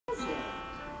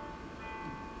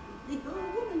The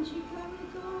old woman, she come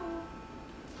to call.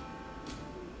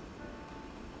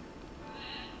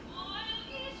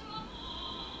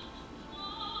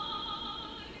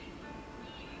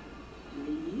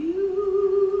 Will you?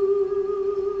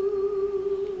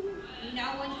 No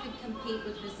one could compete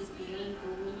with Mrs. Beale and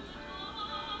Gould.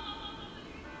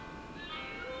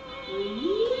 Will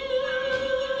you?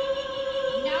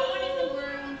 No one in the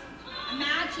world.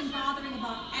 Imagine bothering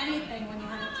about anything when you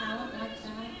had a talent like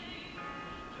that.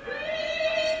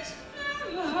 It's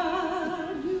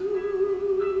never do.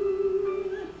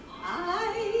 I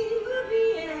will be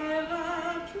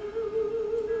ever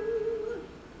true.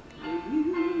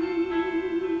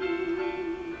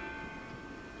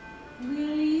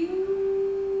 Will you?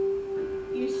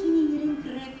 You're singing it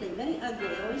incorrectly. Very ugly.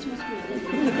 Always must be ugly.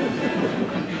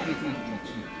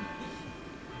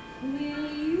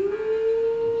 Will you?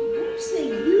 Don't say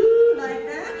you like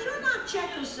that. You're not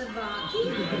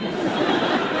Czechoslovakia.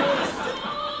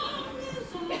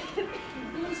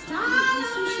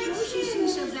 She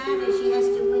sings so badly she has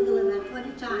to wiggle about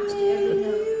 20 times to every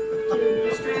note to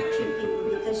distraction people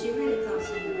because she really can't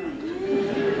sing it right.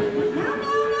 No,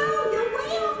 you're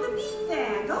way off the beat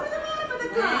there. Go to the bottom of the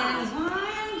class.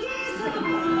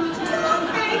 Don't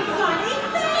make funny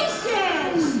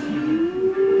faces.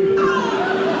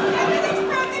 Oh, everything's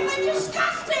perfectly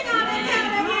disgusting on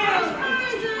account of you.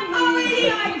 Oh, Edie,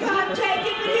 I can't take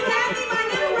it. Will you hand me my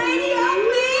little radio,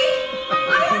 please?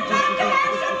 I would like to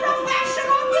have some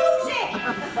professional music.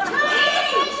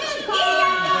 Edie,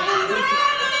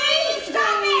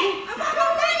 stop it! I'm on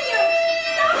the radio.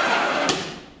 Stop it!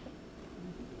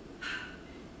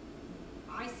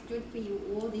 I stood for you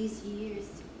all these years.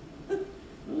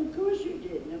 Well, of course you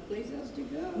did. No place else to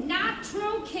go. Not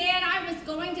true, kid. I was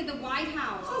going to the White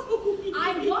House.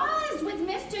 I was with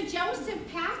Mr. Joseph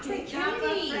Patrick Pick up a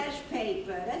Kennedy. fresh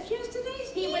paper. That's yesterday's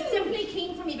He was news. simply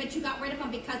keen for me, but you got rid of him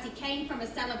because he came from a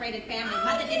celebrated family.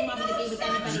 Mother didn't want me to be with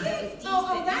anybody that was decent.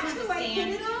 Oh, that's You the way you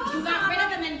understand? did it all. You got rid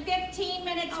of him in 15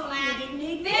 minutes Oh, flat. you didn't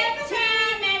need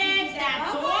 15 minutes,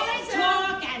 that's all it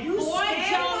took, and You poor scared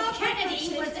Joe off the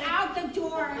Kennedy was sister. out the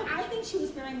door. I think she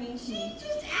was very mean to me.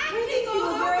 Just I acting think you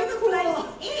all were over very the cruel.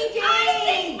 place. Edie! I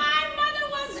think my mother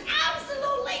was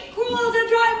absolutely cruel to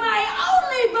drive my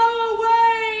only beau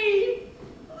away.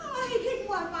 Well, I didn't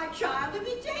want my child to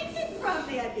be taken from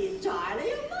me. I'd be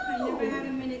entirely I alone. never had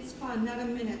a minute's fun, not a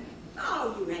minute.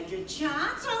 Oh, you had your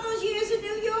chance all those years in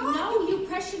New York. No, you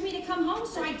pressured me to come home,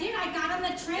 so I did. I got on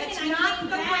the train That's and I not came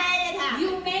the back. way it happened.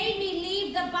 You made me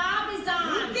leave the Barbizon.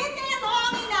 You've been there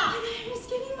long enough. I was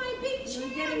getting my big chance. You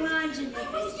were getting lines in I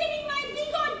your was face. getting my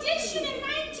big audition in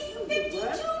 1952,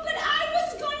 What? but I was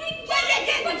going to get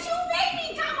it. But you made me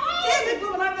come home. Damn it,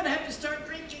 woman, I'm going to have to start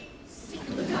drinking.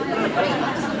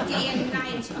 Day and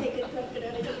night. Take a crooked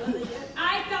out of your mother yet.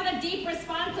 I felt a deep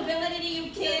responsibility to you,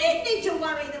 You kid. didn't need to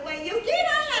worry the way you did.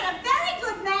 I had a very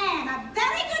good man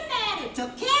who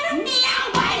took care of me.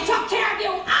 I took care of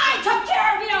you. I took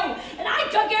care of you. And I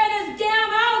took care of this damn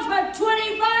house for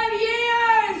 25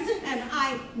 years. And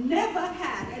I never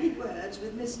had any words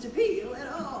with Mr. Beale at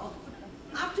all.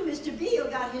 After Mr. Beale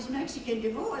got his Mexican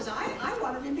divorce, I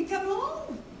wanted him to come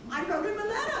home. I wrote him a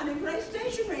letter on Gray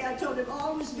Stationery. I told him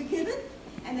all was forgiven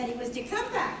and that he was to come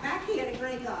back here to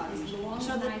Grey Gardens. As long as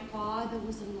my father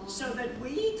was alive. So that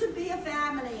we could be a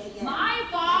family again. My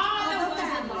father Like was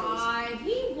other families. alive.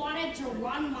 He wanted to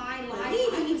run my life.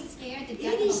 Edie- I was scared to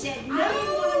death. Edie said I didn't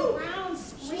want no. him around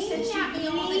She screaming said she'd at me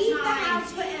all leave the the time.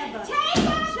 house forever. Take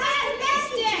off that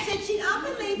She lipstick. said she'd up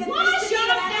and leave and Wash Mr.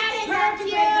 Beale off had to that take her to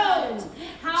Grey Gardens. perfume.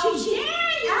 How She dare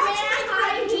you actually wear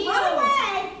high threatened to run heels.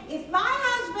 away if my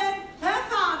husband, her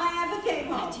father, ever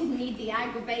came I home. didn't need the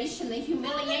aggravation, the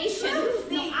humiliation.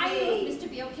 Truth, No, I knew Edie. if Mr.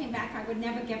 Beale came back, I would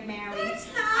never get married. That's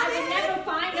not I would it. never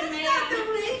find a That's man. not the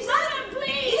reason. Mother,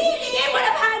 please. Edie. He would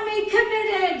have had me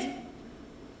committed.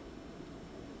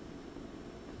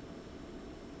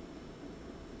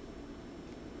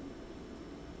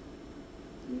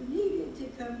 You needed to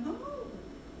come home.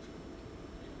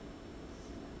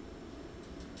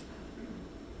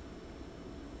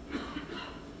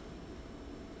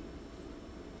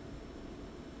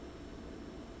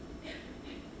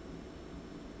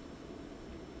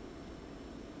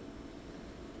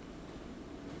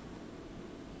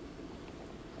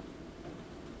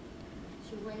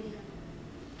 It's your radio.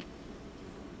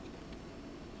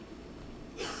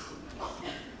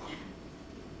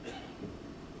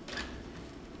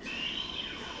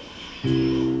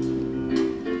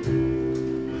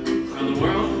 From the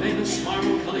world-famous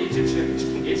Marble Collegiate Church,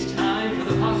 it's time for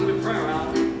the Positive Prayer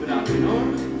Hour with Dr.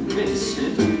 Norman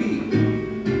Vincent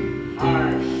Peale.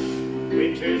 Harsh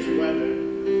winter's weather,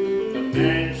 the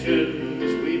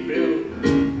mansions we built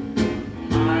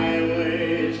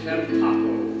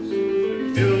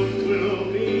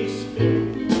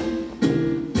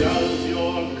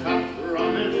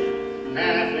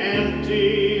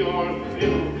more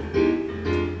film.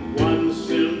 One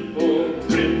simple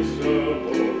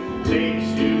principle makes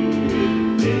you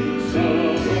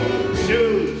invincible.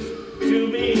 Choose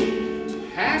to be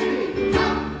happy.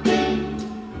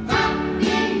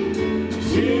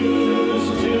 Choose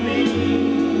to be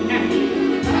happy.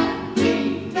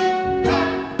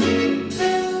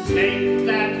 Make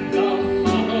that the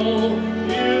motto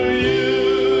you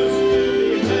use to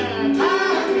be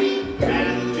happy.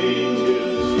 Happy to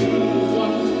choose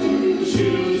what,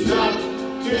 choose not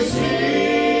to see.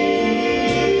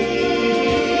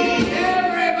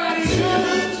 Everybody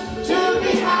choose to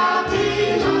be happy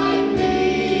like me.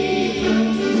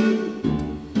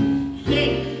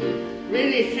 Think,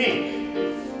 really think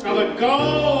of a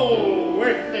goal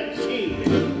worth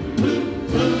achieving.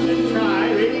 And try,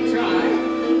 really try,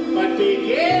 but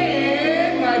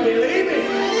begin by believing.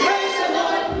 Praise the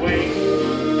Lord. Wake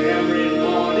every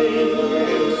morning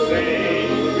and say,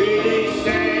 really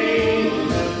say,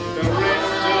 the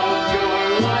rest of your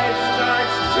life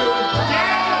starts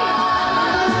today.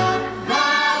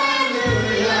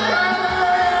 Hallelujah.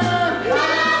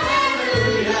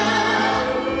 Hallelujah.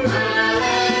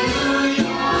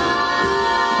 Hallelujah.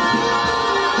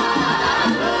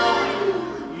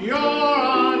 You're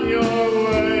on your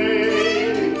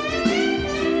way,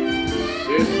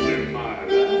 Sister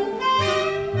Marla.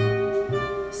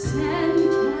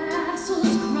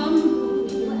 Sandcastles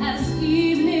crumble as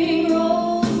evening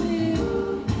rolls in.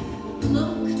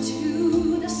 Look to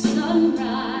the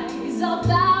sunrise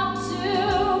about to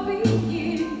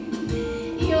begin.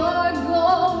 You're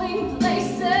going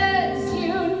places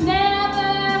you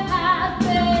never have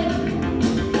been.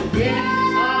 Get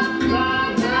up the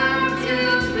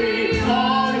mountains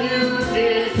before you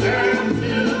deserve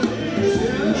to.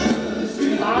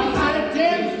 All the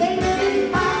damn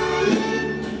things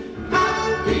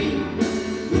happy.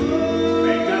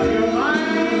 Make up your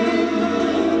mind.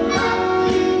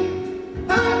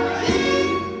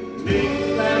 Make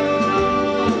that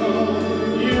motto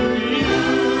you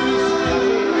use to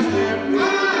be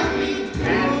happy.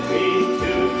 Happy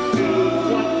to choose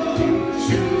what you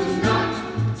choose not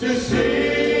to see.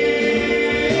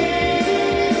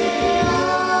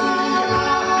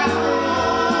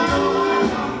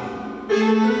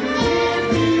 If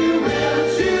you will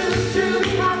choose to be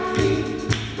happy,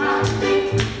 happy,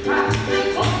 happy,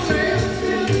 oh, choose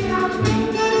to be happy,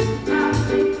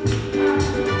 happy, happy,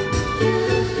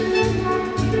 choose to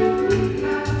be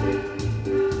happy,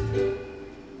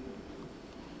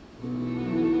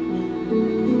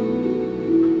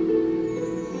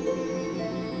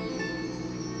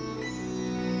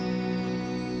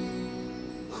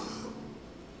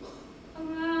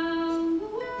 Around the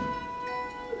world,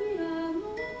 beyond the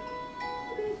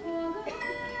wall, before the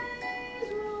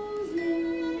haze rolls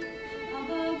in,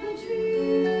 above the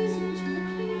trees into the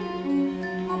clear,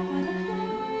 up where the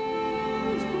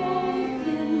clouds grow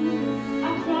thin,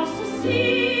 across the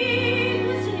sea,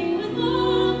 glistening with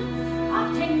gold,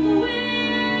 I'll take the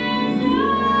wind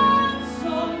and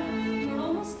soar. You're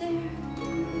almost there,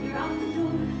 you're out the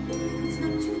door, it's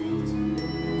not too late,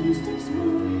 few steps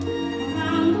more.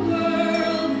 Around the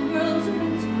world's a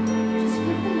bit. Just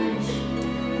flip the latch,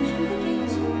 and through the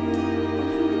gate, or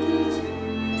through the gate,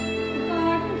 the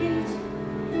garden gate,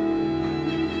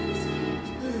 my mother's gate.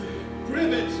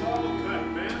 Rivets all cut,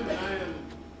 ma'am, and I am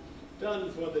done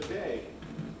for the day.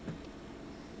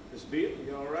 Miss Beal,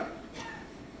 you all right?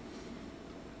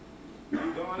 You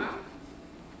going out?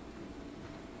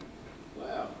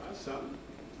 Well, that's something.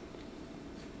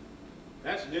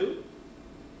 That's new.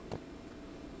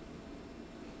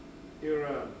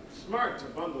 You're smart to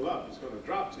bundle up. It's going to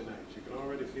drop tonight. You can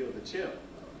already feel the chill.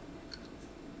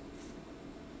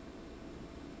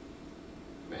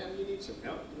 Man, you need some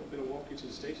help. You want me to walk you to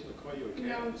the station or call you a cab?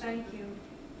 No, or something? thank you.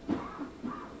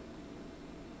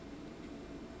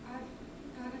 I've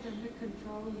got it under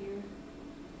control here.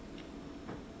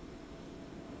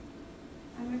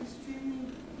 I'm extremely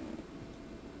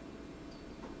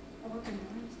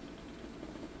organized.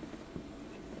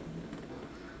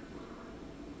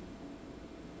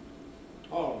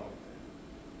 All right,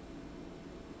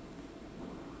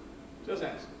 then. Just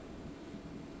ask.